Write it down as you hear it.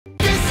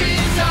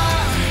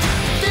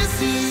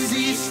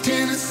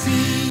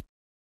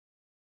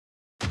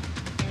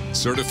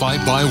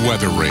Certified by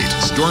Weather Rate,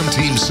 Storm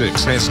Team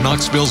 6 has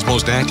Knoxville's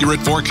most accurate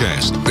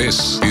forecast.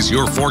 This is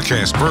your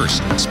Forecast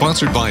First,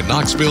 sponsored by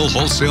Knoxville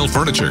Wholesale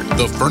Furniture,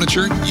 the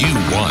furniture you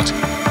want.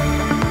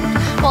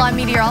 Well, I'm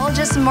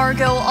meteorologist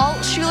Margot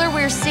Altschuler.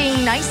 We're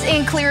seeing nice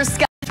and clear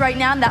skies right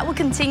now, and that will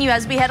continue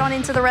as we head on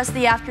into the rest of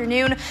the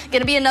afternoon.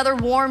 Going to be another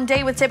warm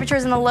day with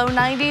temperatures in the low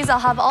 90s. I'll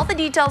have all the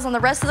details on the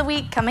rest of the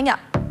week coming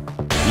up.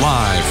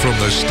 Live from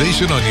the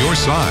station on your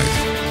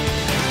side,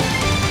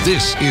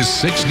 this is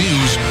 6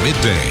 News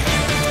Midday.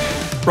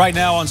 Right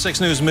now on 6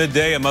 News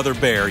Midday, a mother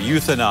bear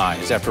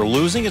euthanized after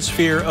losing its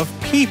fear of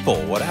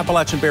people. What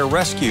Appalachian Bear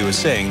Rescue is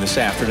saying this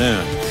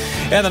afternoon.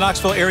 And the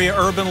Knoxville Area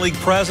Urban League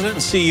president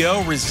and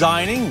CEO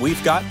resigning.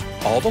 We've got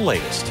all the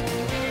latest.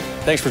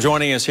 Thanks for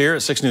joining us here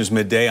at 6 News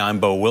Midday. I'm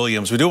Bo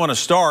Williams. We do want to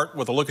start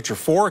with a look at your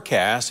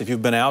forecast. If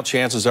you've been out,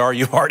 chances are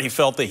you already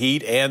felt the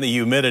heat and the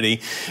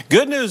humidity.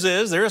 Good news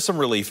is there is some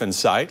relief in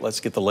sight. Let's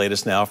get the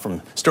latest now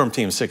from Storm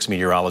Team 6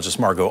 meteorologist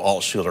Margot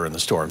Altschuler in the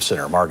Storm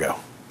Center. Margot.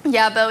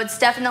 Yeah, Bo, it's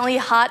definitely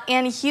hot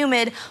and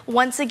humid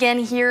once again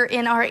here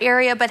in our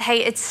area. But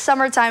hey, it's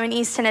summertime in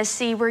East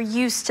Tennessee. We're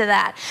used to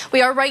that.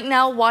 We are right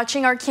now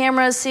watching our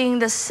cameras, seeing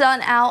the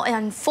sun out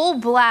in full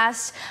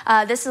blast.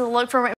 This is a look from